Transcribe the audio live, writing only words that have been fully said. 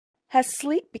Has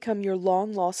sleep become your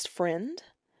long-lost friend?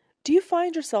 Do you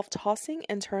find yourself tossing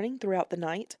and turning throughout the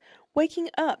night, waking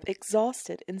up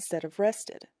exhausted instead of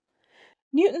rested?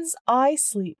 Newton's I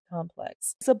Sleep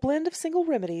Complex is a blend of single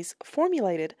remedies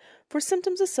formulated for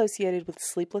symptoms associated with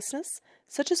sleeplessness,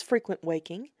 such as frequent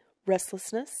waking,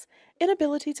 restlessness,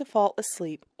 inability to fall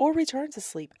asleep or return to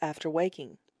sleep after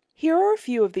waking. Here are a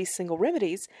few of these single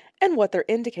remedies and what they're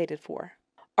indicated for.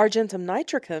 Argentum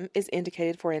nitricum is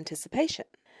indicated for anticipation.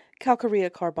 Calcarea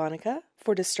carbonica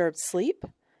for disturbed sleep.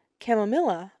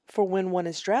 Chamomilla for when one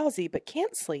is drowsy but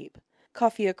can't sleep.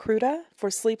 Coffea cruda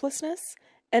for sleeplessness.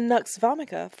 And Nux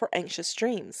vomica for anxious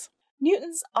dreams.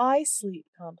 Newton's I Sleep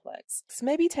Complex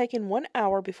may be taken 1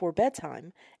 hour before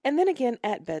bedtime and then again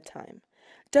at bedtime.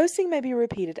 Dosing may be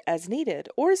repeated as needed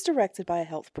or is directed by a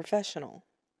health professional.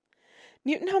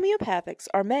 Newton Homeopathics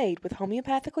are made with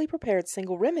homeopathically prepared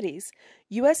single remedies,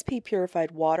 USP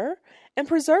purified water, and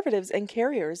preservatives and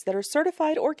carriers that are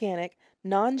certified organic,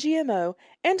 non-GMO,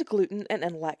 and gluten and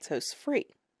lactose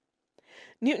free.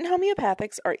 Newton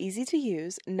Homeopathics are easy to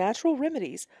use, natural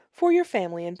remedies for your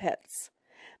family and pets.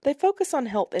 They focus on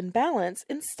health and balance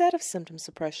instead of symptom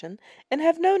suppression and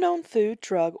have no known food,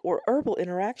 drug, or herbal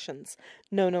interactions,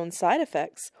 no known side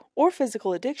effects, or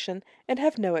physical addiction, and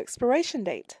have no expiration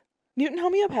date. Newton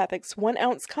Homeopathics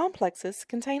 1-ounce complexes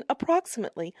contain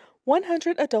approximately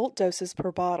 100 adult doses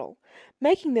per bottle,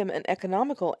 making them an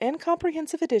economical and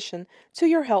comprehensive addition to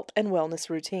your health and wellness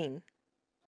routine.